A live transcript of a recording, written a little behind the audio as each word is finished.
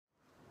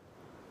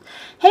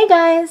Hey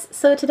guys!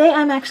 So today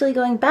I'm actually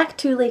going back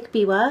to Lake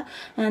Biwa,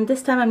 and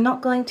this time I'm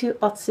not going to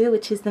Otsu,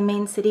 which is the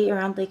main city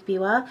around Lake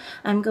Biwa.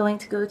 I'm going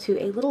to go to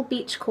a little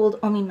beach called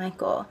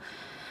Omimaiko.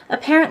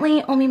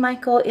 Apparently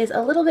Omimaiko is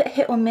a little bit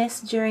hit or miss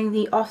during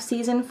the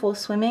off-season for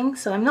swimming,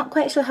 so I'm not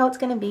quite sure how it's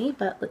going to be,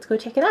 but let's go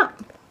check it out.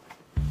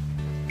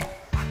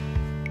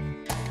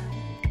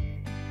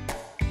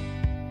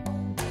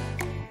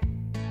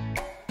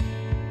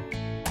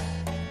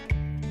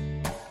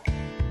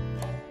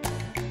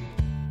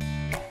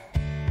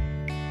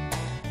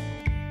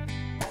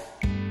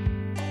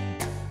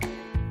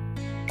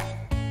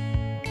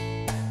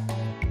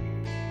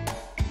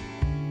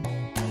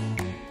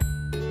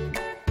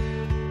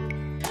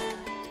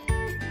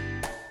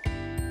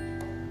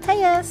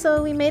 Heya!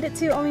 So we made it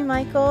to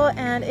Omimaiko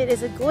and it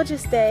is a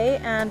gorgeous day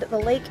and the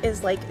lake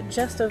is like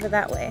just over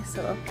that way,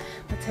 so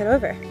let's head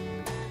over.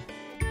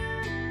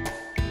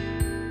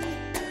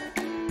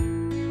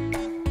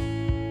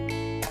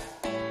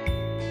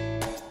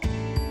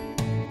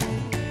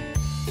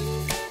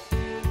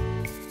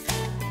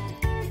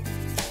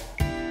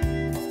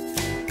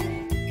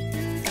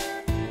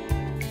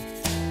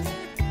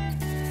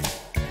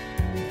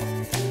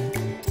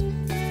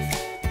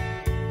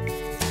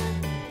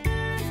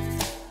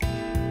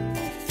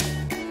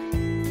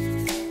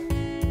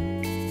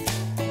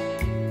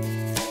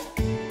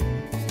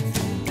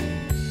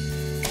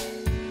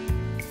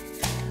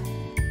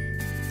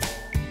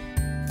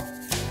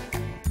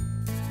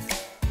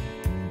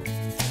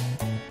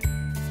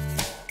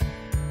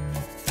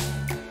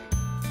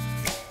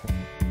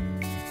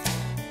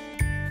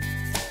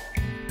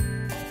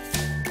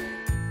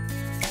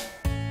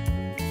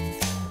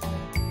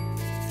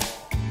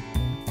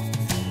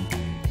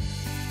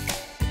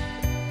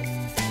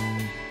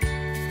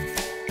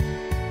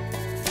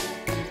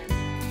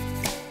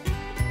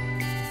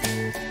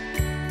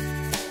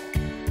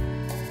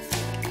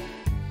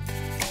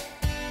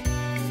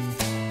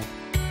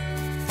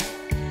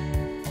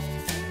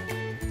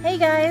 Hey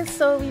guys,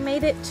 so we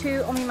made it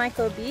to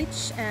Omimaiko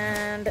Beach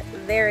and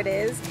there it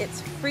is.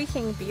 It's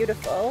freaking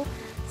beautiful.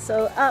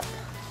 So up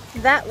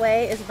that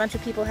way is a bunch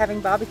of people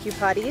having barbecue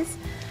parties,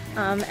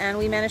 and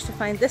we managed to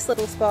find this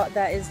little spot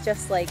that is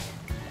just like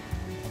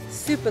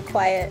super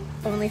quiet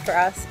only for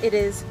us. It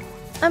is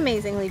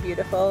amazingly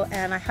beautiful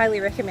and I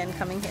highly recommend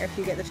coming here if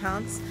you get the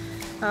chance.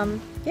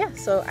 Yeah,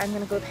 so I'm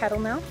gonna go paddle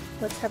now.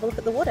 Let's have a look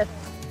at the water.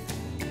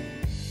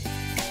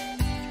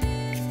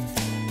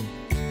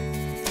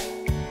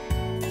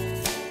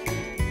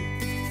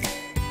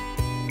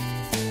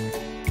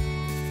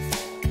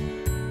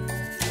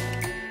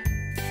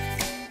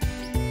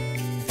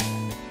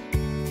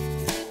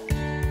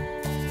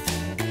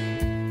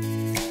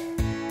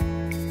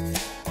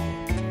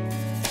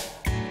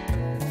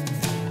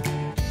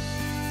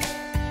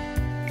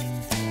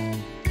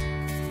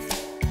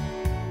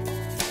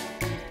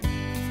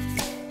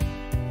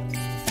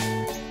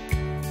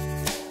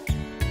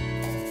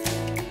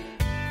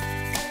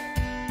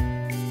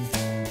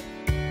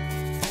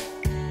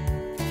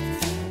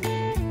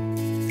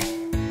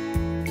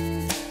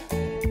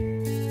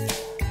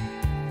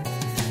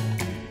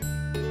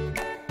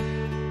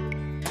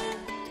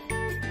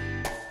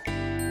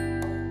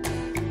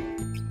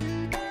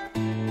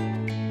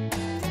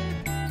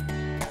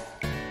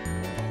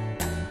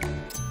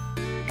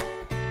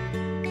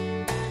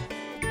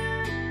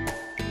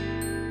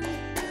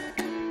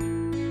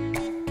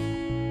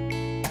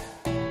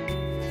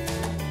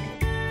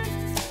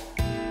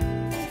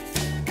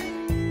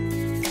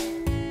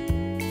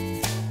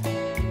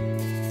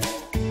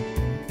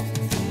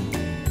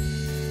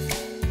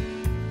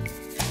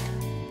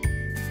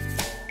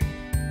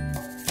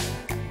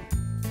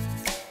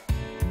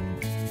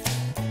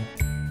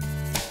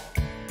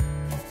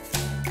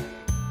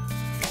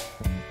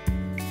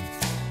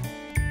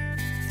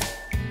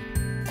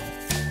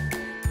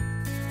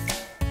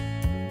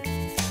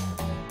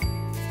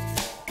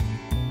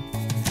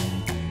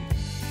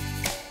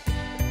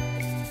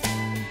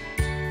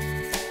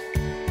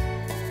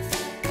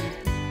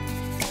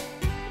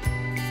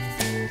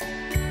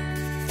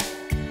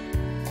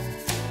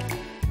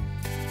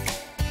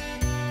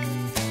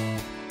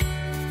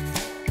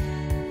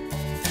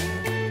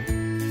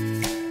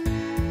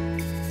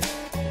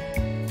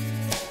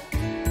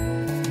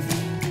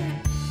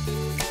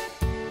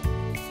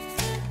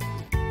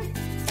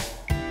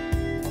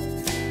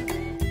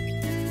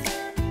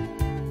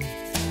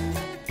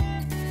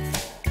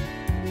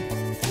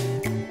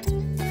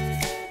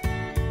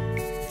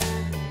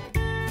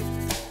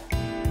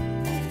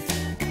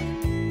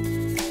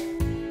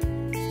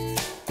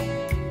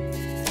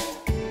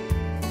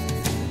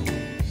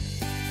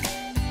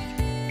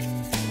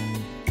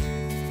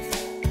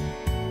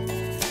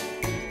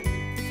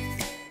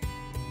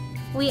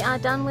 We are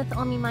done with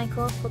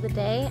Omimaiko for the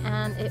day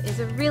and it is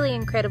a really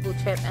incredible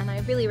trip and I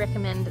really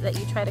recommend that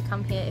you try to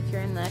come here if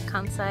you're in the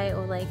Kansai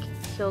or like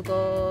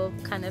Hyogo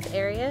kind of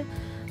area.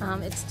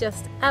 It's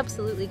just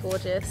absolutely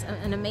gorgeous,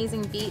 an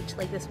amazing beach,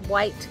 like this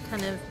white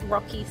kind of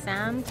rocky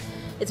sand,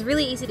 It's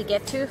really easy to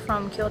get to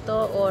from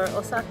Kyoto or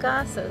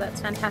Osaka, so that's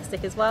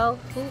fantastic as well.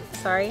 Ooh,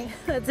 sorry,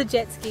 that's a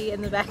jet ski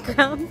in the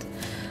background.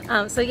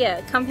 So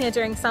yeah, come here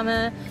during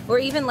summer, or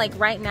even like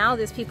right now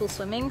there's people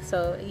swimming,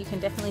 so you can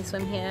definitely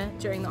swim here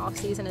during the off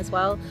season as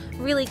well.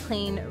 Really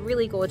clean,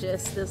 really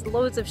gorgeous. There's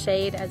loads of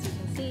shade, as you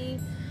can see.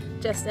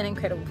 Just an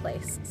incredible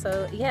place.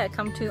 So yeah,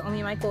 come to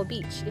Omimaiko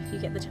Beach if you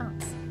get the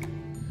chance.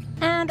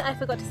 And I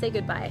forgot to say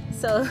goodbye.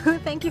 So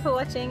thank you for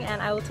watching,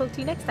 and I will talk to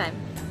you next time.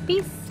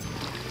 Peace!